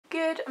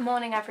Good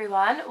morning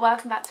everyone,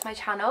 welcome back to my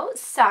channel.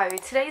 So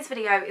today's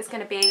video is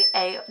going to be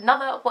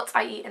another what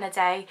I eat in a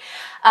day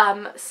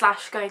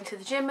slash going to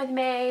the gym with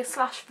me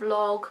slash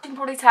vlog. You can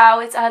probably tell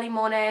it's early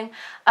morning.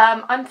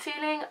 I'm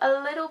feeling a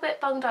little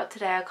bit bunged up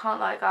today, I can't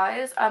lie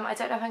guys. I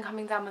don't know if I'm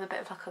coming down with a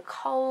bit of like a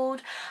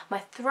cold. My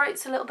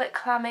throat's a little bit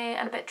clammy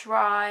and a bit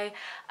dry,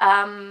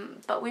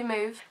 but we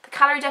move. The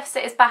calorie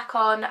deficit is back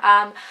on.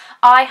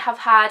 I have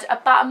had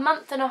about a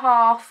month and a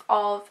half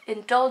of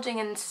indulging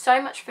in so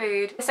much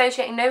food,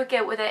 associating no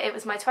guilt with it. It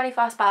was my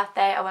 21st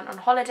birthday, I went on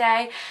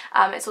holiday.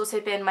 It's also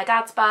been my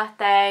dad's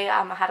birthday.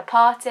 I had a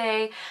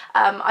party.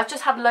 I've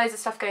just had loads of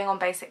stuff going on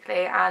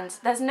basically, and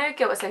there's no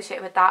guilt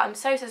associated with that. I'm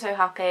so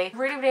happy.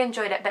 Really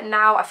enjoyed it, but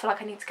now I feel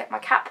like I need to get my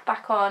cap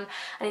back on.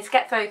 I need to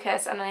get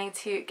focused and I need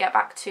to get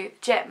back to the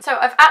gym. So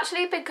I've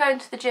actually been going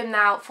to the gym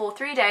now for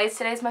 3 days.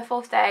 Today's my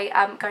 4th day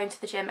going to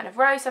the gym in a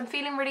row, so I'm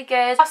feeling really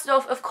good. First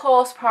off, of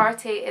course,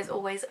 priority is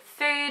always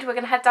food. We're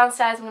gonna head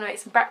downstairs, I'm gonna make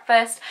some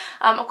breakfast.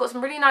 I've got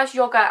some really nice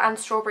yogurt and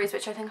strawberries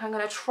which I think I'm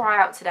going to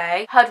try out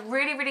today. Heard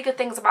really good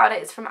things about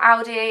it. It's from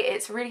Aldi.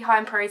 It's really high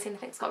in protein. I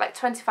think it's got like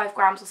 25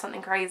 grams or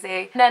something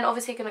crazy. And then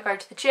obviously going to go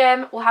to the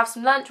gym. We'll have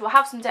some lunch. We'll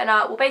have some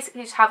dinner. We'll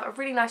basically just have a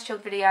really nice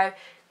chilled video.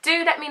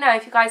 Do let me know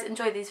if you guys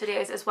enjoy these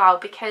videos as well,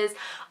 because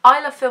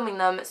I love filming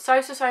them so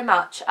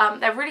much.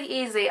 They're really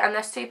easy and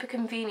they're super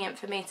convenient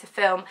for me to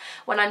film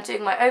when I'm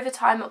doing my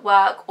overtime at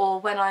work or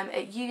when I'm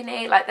at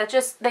uni. Like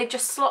they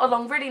just slot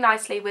along really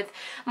nicely with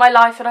my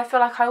life, and I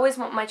feel like I always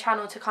want my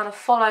channel to kind of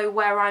follow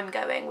where I'm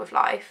going with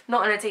life.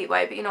 Not in a deep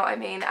way, but you know what I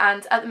mean.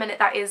 And at the minute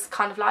that is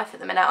kind of life at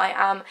the minute. I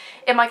am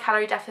in my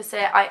calorie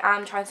deficit, I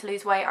am trying to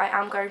lose weight, I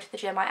am going to the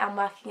gym, I am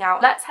working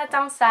out. Let's head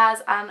downstairs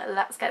and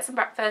let's get some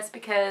breakfast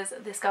because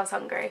this girl's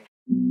hungry.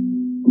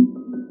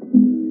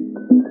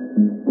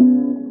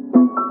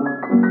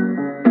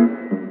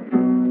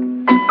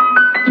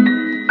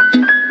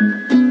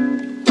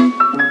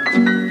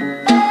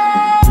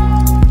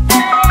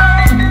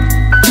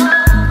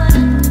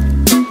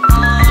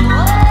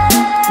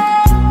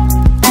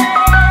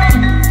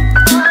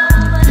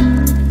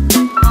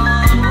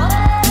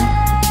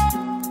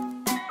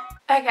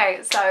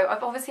 Okay, so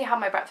I've obviously had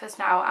my breakfast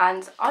now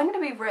and I'm gonna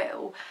be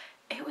real.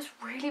 It was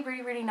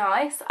really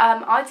nice.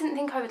 I didn't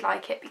think I would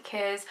like it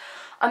because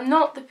I'm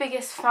not the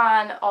biggest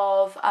fan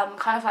of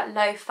kind of like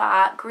low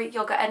fat Greek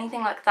yogurt,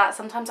 anything like that.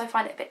 Sometimes I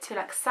find it a bit too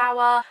like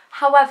sour.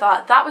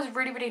 However, that was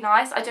really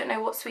nice. I don't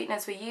know what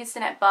sweeteners were used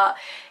in it, but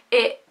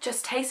it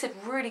just tasted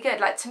really good.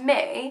 Like to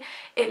me,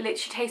 it literally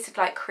tasted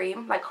like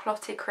cream, like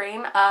clotted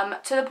cream,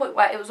 to the point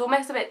where it was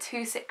almost a bit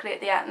too sickly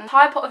at the end.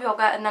 Entire pot of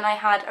yogurt, and then I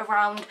had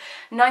around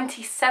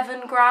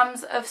 97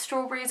 grams of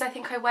strawberries I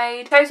think I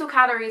weighed. Total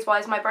calories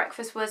wise, my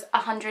breakfast was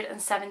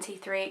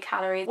 173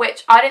 calories,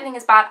 which I don't think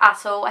is bad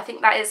at all. I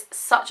think that is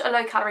such a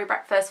low calorie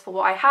breakfast for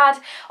what I had.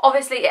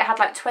 Obviously it had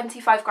like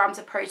 25 grams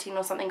of protein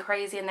or something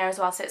crazy in there as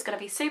well, so it's going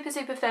to be super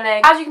filling.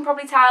 As you can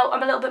probably tell,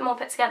 I'm a little bit more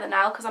put together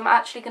now because I'm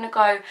actually going to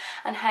go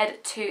and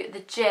head to the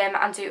gym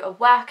and do a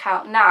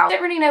workout now. I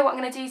don't really know what I'm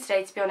going to do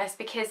today, to be honest,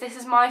 because this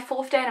is my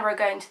 4th day in a row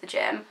going to the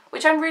gym,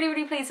 which I'm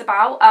really pleased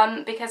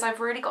about, because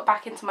I've really got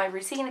back into my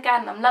routine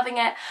again and I'm loving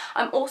it.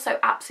 I'm also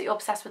absolutely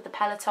obsessed with the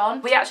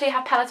Peloton. We actually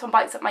have Peloton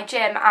bikes at my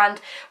gym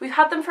and we've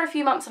had them for a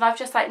few months and I've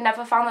just like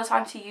never found the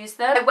time to use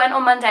them. I went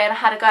on Monday and I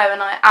had a go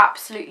and I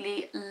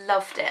absolutely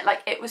loved it.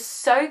 Like it was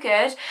so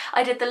good.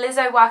 I did the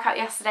Lizzo workout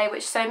yesterday,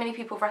 which so many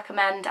people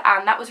recommend,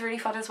 and that was really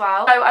fun as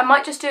well. So I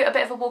might just do a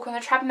bit of a walk on the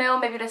treadmill,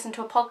 maybe listen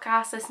to a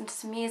podcast, listen to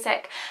some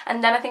music,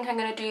 and then I think I'm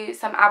going to do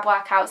some ab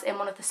workouts in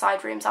one of the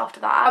side rooms after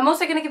that. I'm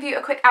also going to give you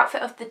a quick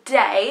outfit of the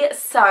day,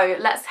 so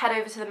let's head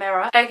over to the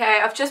mirror. Okay,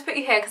 I've just put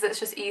you here because it's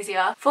just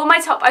easier. For my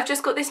top, I've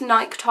just got this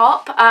Nike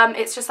top.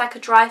 It's just like a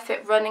dry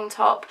fit running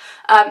top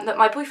that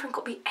my boyfriend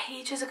got me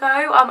ages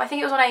ago. I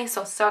think it was on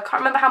ASOS, so I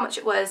can't remember how much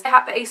it was. I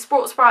have a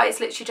sports bra. It's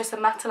literally just a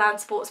Poundland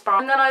sports bra,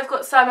 and then I've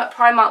got some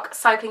Primark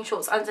cycling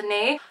shorts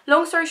underneath.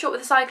 Long story short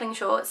with the cycling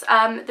shorts,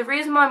 the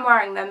reason why I'm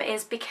wearing them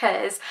is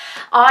because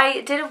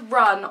I did a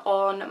run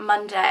on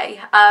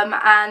Monday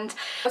and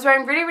I was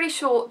wearing really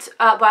short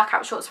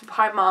workout shorts from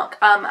Primark,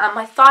 and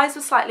my thighs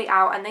were slightly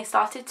out and they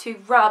started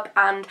to rub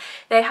and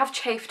they have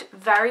chafed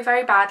very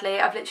badly.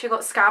 I've literally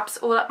got scabs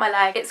all up my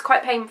leg. It's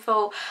quite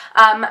painful,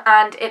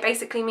 and it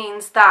basically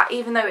means that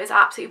even though it's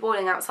absolutely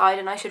boiling outside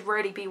and I should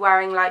really be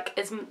wearing like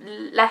as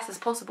less as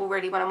possible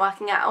really when I'm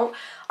working out,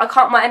 I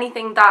can't wear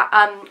anything that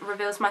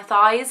reveals my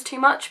thighs too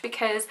much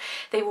because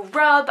they will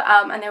rub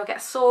and they will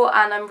get sore,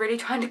 and I'm really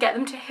trying to get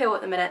them to heal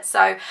at the minute.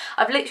 So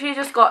I've literally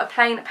just got a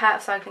plain pair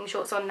of cycling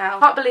shorts on now. I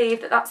can't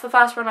believe that that's the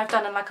first run I've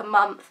done in like a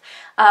month,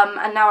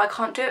 and now I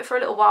can't do it for a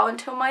little while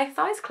until my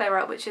thighs clear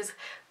up, which is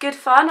good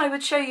fun. I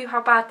would show you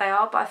how bad they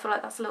are, but I feel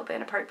like that's a little bit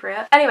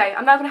inappropriate. Anyway,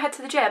 I'm now going to head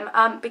to the gym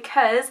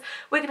because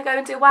we're going to go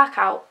and do a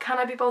workout. Can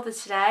I be bothered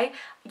today?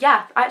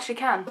 Yeah, I actually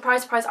can.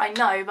 Surprise, surprise, I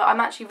know, but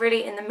I'm actually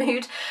really in the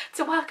mood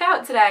to work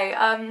out today.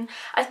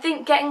 I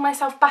think getting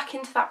myself back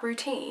into that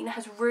routine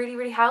has really,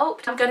 really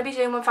helped. I'm going to be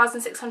doing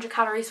 1,600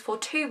 calories for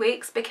 2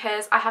 weeks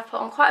because I have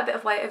put on quite a bit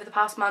of weight over the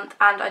past month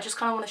and I just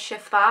kind of want to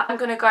shift that. I'm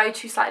going to go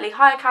to slightly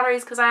higher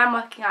calories because I am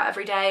working out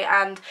every day,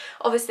 and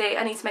obviously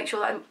I need to make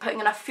sure that I'm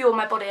putting enough fuel in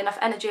my body, enough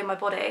energy in my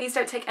body. Please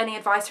don't take any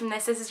advice from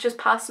this. This is just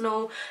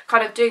personal,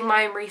 kind of doing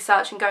my own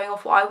research and going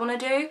off what I want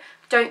to do.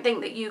 Don't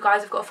think that you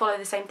guys have got to follow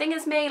the same thing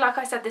as me. Like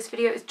I said, this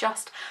video is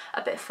just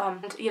a bit of fun.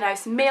 And, you know,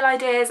 some meal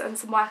ideas and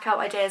some workout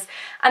ideas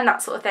and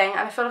that sort of thing.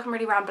 And I feel like I'm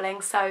really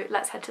rambling, so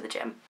let's head to the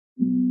gym.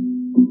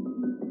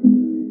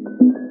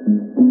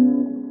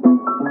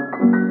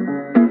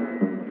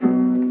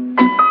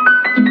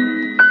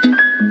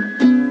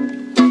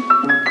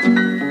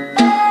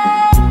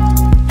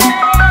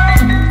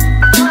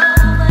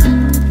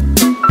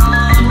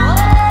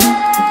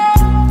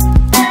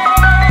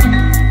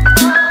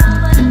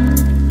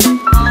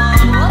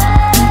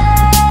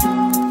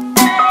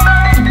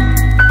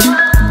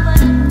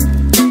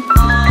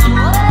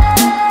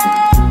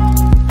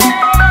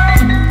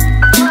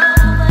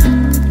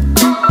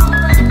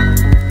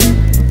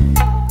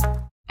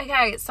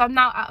 So I'm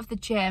now out of the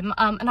gym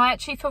and I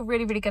actually feel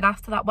really, really good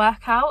after that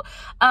workout.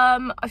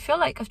 I feel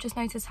like I've just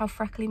noticed how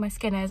freckly my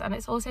skin is, and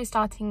it's also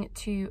starting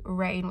to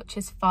rain, which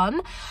is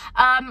fun.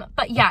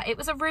 But yeah, it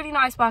was a really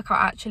nice workout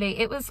actually.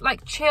 It was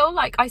like chill,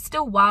 like I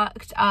still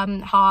worked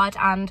hard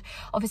and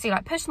obviously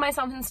like pushed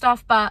myself and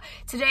stuff, but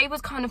today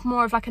was kind of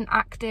more of like an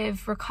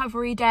active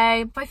recovery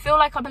day. If I feel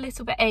like I'm a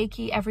little bit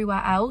achy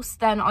everywhere else,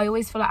 then I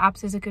always feel like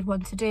abs is a good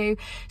one to do.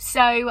 So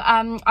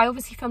I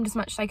obviously filmed as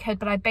much as I could,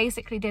 but I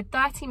basically did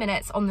 30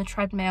 minutes on the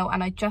treadmill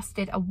and I just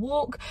did a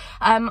walk.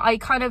 I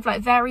kind of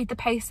like varied the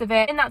pace of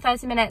it. In that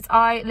 30 minutes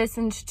I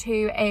listened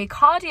to a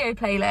cardio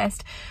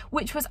playlist,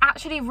 which was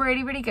actually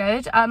really, really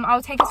good.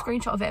 I'll take a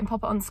screenshot of it and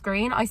pop it on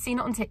screen. I seen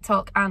it on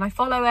TikTok and I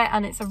follow it,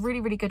 and it's a really,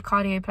 really good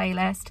cardio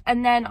playlist.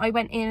 And then I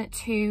went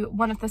into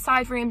one of the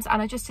side rooms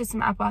and I just did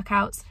some ab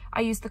workouts. I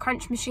used the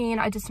crunch machine,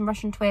 I did some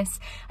Russian twists,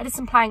 I did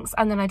some planks,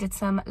 and then I did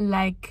some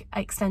leg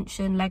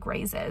extension, leg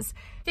raises.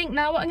 I think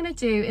now what I'm going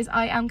to do is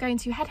I am going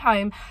to head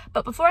home,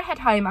 but before I head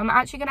home I'm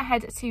actually going to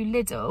head to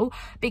Lidl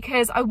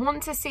because I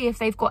want to see if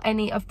they've got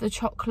any of the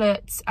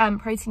chocolate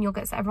protein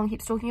yogurts that everyone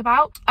keeps talking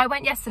about. I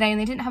went yesterday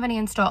and they didn't have any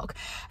in stock,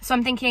 so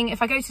I'm thinking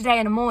if I go today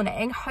in the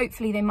morning,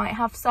 hopefully they might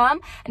have some,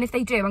 and if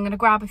they do I'm going to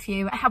grab a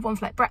few. I have one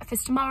for like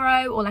breakfast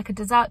tomorrow or like a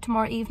dessert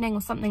tomorrow evening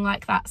or something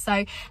like that.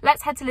 So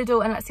let's head to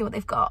Lidl and let's see what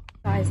they've got.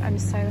 Guys, I'm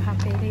so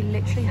happy. They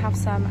literally have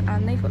some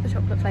and they've got the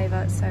chocolate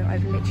flavour, so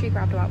I've literally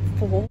grabbed about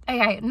 4.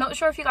 Okay, not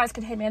sure if you guys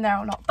could hear me in there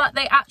or not, but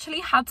they actually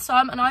had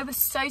some and I was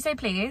so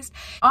pleased.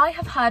 I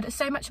have heard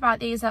so much about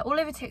these. They're all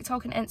over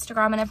TikTok and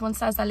Instagram and everyone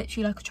says they're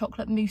literally like a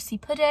chocolate moussey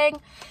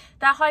pudding.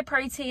 They're high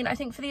protein. I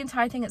think for the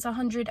entire thing it's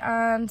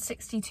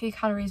 162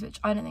 calories, which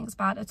I don't think is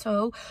bad at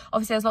all.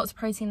 Obviously there's lots of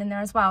protein in there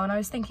as well, and I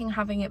was thinking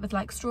having it with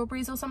like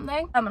strawberries or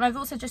something. And I've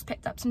also just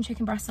picked up some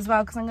chicken breasts as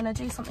well because I'm going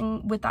to do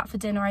something with that for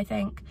dinner, I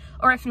think,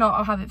 or if not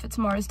I'll have it for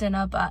tomorrow's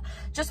dinner, but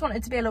just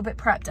wanted to be a little bit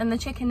prepped. And the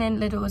chicken in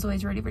Lidl was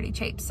always really, really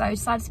cheap, so I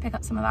decided to pick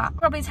up some of that.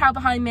 Probably tell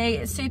behind me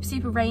it's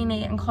super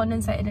rainy and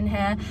condensated in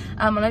here,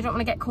 and I don't want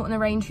to get caught in the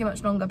rain too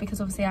much longer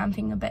because obviously I'm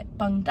feeling a bit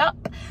bunged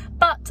up.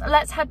 But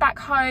let's head back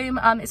home.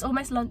 It's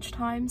almost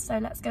lunchtime, so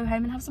let's go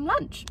home and have some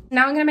lunch.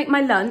 Now I'm gonna make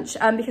my lunch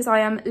because I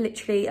am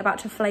literally about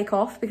to flake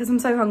off because I'm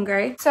so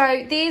hungry.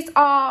 So these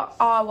are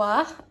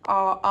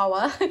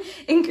our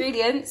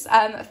ingredients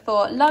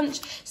for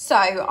lunch. So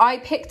I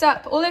picked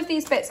up all of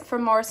these bits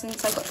from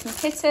Morrison's. So I got some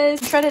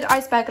pitters, shredded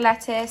iceberg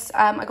lettuce,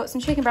 I got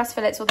some chicken breast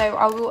fillets, although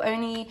I will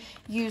only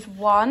use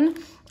one.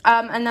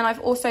 And then I've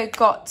also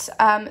got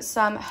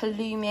some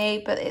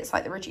halloumi, but it's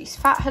like the reduced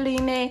fat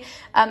halloumi.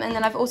 And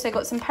then I've also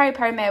got some peri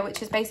peri mayo,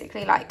 which is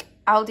basically like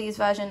Aldi's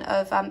version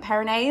of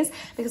Peronaise,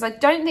 because I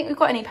don't think we've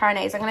got any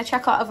Peronaise. I'm going to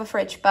check our other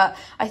fridge, but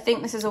I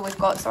think this is all we've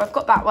got. So I've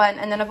got that one,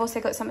 and then I've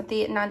also got some of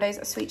the Nando's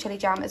sweet chili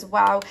jam as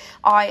well.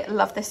 I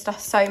love this stuff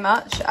so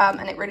much,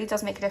 and it really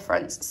does make a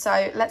difference.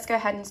 So let's go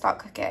ahead and start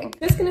cooking.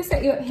 I'm just going to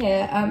set you up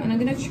here, and I'm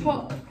going to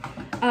chop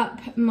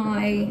up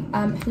my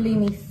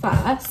halloumi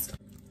first.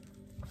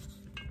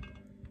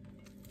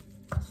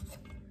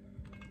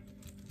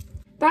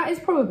 That is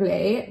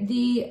probably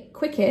the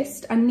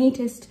quickest and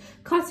neatest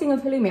cutting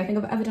of halloumi I think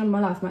I've ever done in my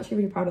life. I'm actually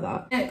really proud of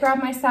that. I'm gonna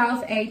grab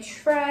myself a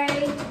tray,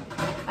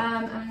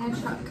 and I'm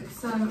gonna chuck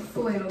some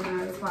foil on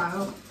there as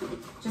well,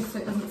 just so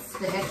it doesn't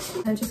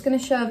stick. I'm just gonna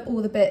shove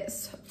all the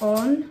bits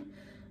on,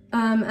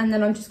 and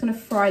then I'm just gonna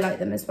fry light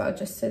them as well,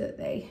 just so that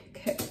they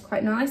cook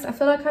quite nice. I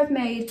feel like I've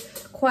made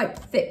quite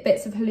thick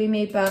bits of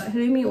halloumi, but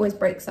halloumi always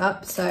breaks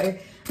up, so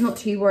I'm not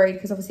too worried,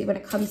 because obviously when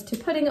it comes to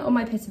putting it on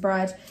my pita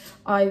bread,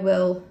 I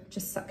will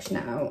just suction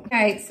it out.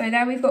 Okay, so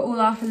there we've got all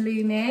our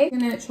halloumi. I'm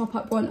gonna chop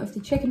up one of the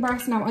chicken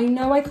breasts. Now I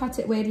know I cut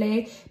it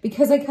weirdly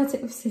because I cut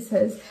it with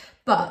scissors,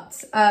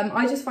 but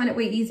I just find it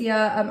way easier,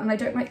 and I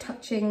don't like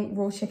touching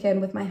raw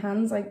chicken with my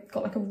hands. I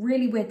got like a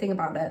really weird thing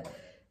about it.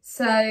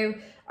 So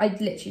I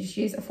literally just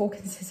use a fork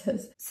and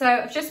scissors. So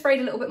I've just sprayed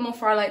a little bit more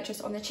Frylight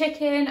just on the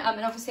chicken,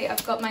 and obviously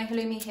I've got my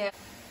halloumi here.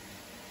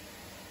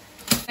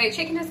 So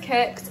chicken is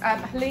cooked,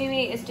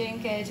 halloumi is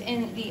doing good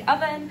in the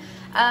oven,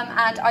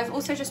 and I've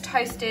also just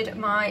toasted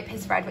my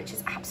pita bread, which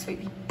is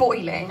absolutely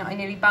boiling. I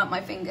nearly burnt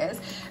my fingers.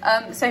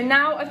 So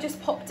now I've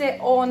just popped it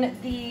on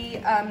the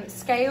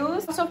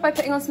scales. I'll start off by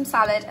putting on some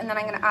salad, and then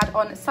I'm going to add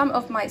on some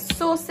of my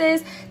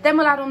sauces. Then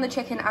we'll add on the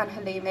chicken and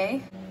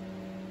halloumi.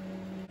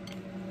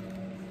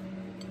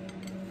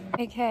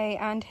 Okay,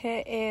 and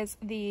here is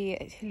the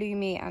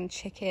halloumi and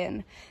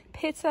chicken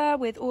pita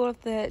with all of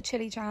the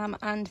chili jam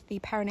and the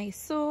Peronaise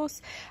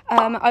sauce.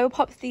 I will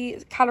pop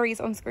the calories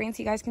on screen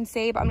so you guys can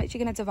see, but I'm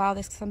literally going to devour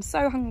this because I'm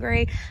so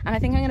hungry, and I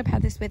think I'm going to pair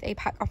this with a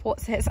pack of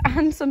Watsits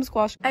and some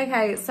squash.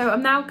 Okay, so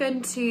I'm now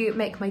going to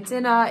make my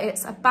dinner.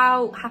 It's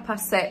about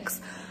 6:30,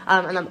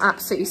 and I'm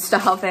absolutely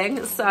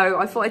starving, so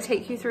I thought I'd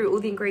take you through all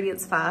the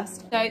ingredients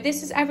first. So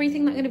this is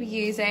everything that I'm going to be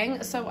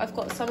using. So I've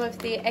got some of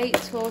the 8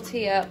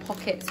 tortilla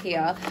pockets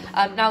here.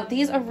 Now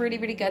these are really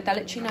good. They're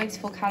literally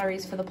 94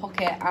 calories for the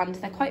pocket, and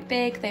they're quite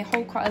big. They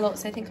hold quite a lot,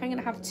 so I think I'm going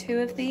to have 2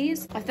 of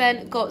these. I've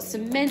then got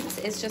some mince.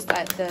 It's just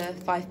like the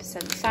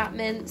 5% fat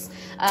mince.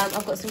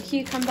 I've got some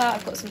cucumber,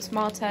 I've got some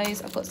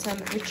tomatoes, I've got some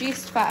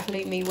reduced fat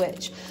halloumi,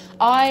 which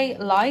I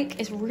like.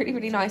 It's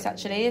really nice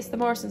actually. It's the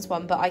Morrison's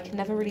one, but I can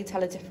never really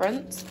tell a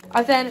difference.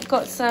 I've then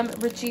got some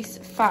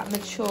reduced fat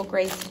mature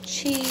grated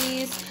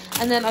cheese,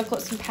 and then I've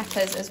got some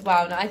peppers as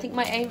well. Now I think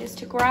my aim is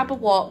to grab a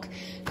wok,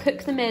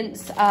 cook the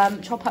mince,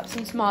 chop up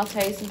some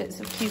tomatoes, some bits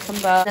of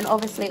cucumber, then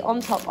obviously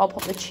on top I'll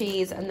pop the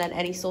cheese and then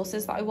any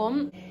sauces that I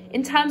want.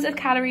 In terms of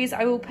calories,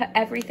 I will put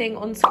everything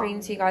on screen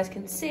so you guys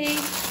can see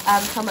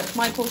how much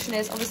my portion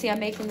is. Obviously I'm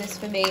making this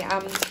for me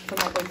and for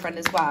my boyfriend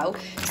as well,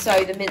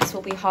 so the mince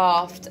will be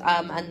halved,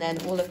 and then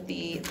all of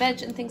the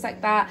veg and things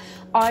like that.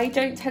 I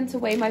don't tend to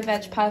weigh my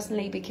veg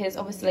personally because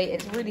obviously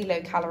it's really low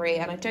calorie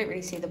and I don't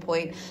really see the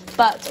point,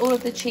 but all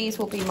of the cheese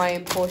will be my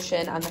own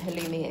portion and the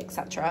halloumi,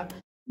 etc.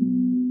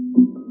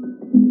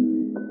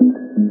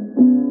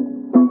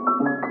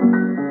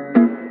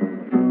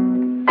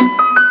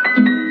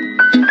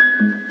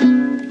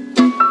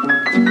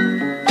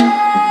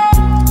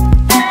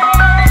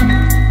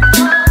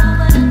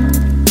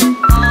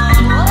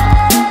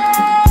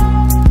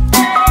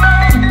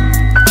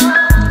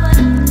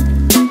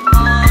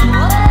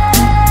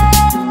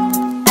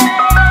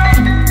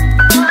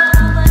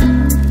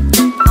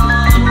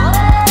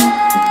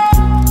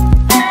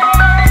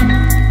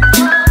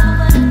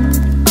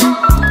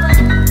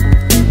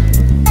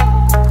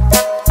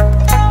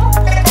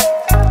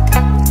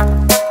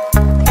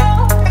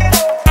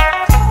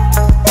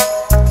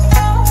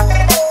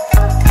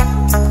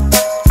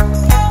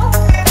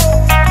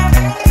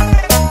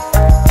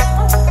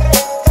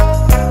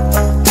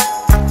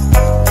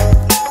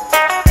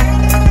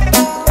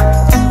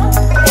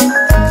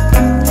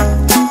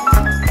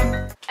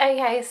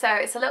 So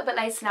it's a little bit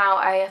later now.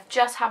 I have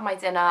just had my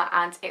dinner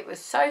and it was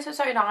so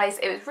nice.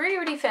 It was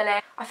really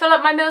filling. I feel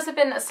like my meals have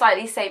been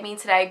slightly samey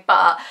today,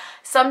 but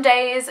some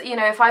days, you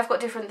know, if I've got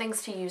different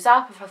things to use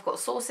up, if I've got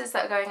sauces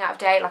that are going out of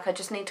date, like I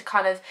just need to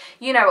kind of,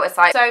 you know what it's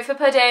like. So for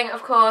pudding,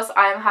 of course,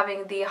 I am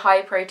having the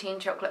high protein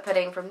chocolate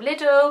pudding from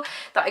Lidl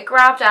that I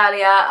grabbed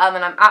earlier, and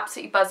I'm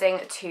absolutely buzzing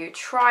to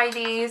try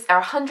these. They're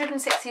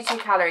 162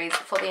 calories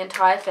for the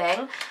entire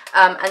thing,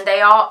 and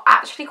they are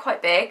actually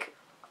quite big.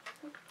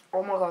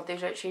 Oh my god,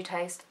 these literally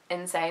taste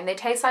insane. They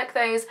taste like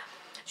those, do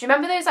you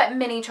remember those like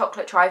mini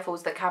chocolate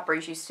trifles that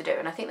Cadbury's used to do?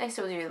 And I think they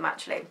still do them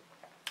actually.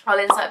 I'll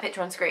insert a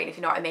picture on screen if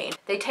you know what I mean.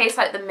 They taste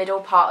like the middle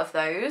part of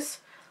those.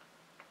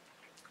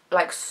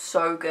 Like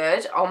so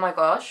good. Oh my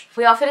gosh.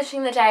 We are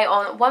finishing the day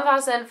on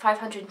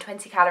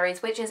 1,520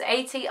 calories, which is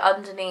 80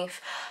 underneath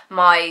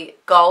my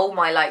goal,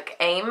 my like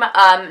aim.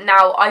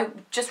 Now I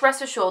just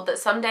rest assured that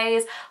some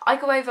days I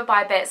go over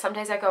by a bit, some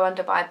days I go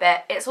under by a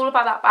bit. It's all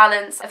about that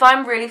balance. If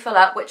I'm really full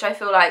up, which I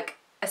feel like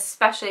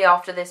especially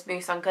after this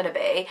mousse I'm gonna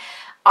be,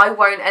 I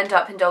won't end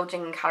up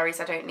indulging in calories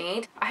I don't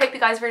need. I hope you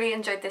guys really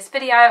enjoyed this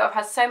video. I've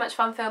had so much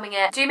fun filming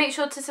it. Do make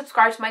sure to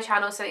subscribe to my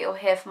channel so that you'll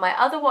hear from my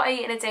other What I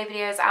Eat in a Day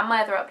videos and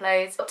my other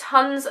uploads.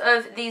 Tons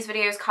of these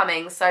videos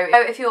coming, so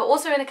if you're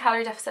also in a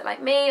calorie deficit like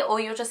me,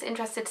 or you're just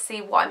interested to see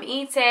what I'm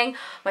eating,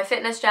 my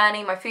fitness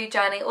journey, my food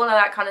journey, all of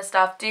that kind of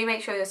stuff, do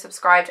make sure you're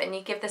subscribed and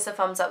you give this a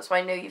thumbs up so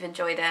I know you've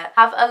enjoyed it.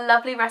 Have a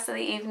lovely rest of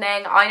the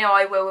evening. I know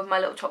I will with my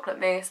little chocolate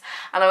mousse,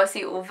 and I will see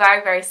you all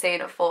very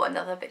soon for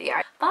another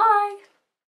video. Bye!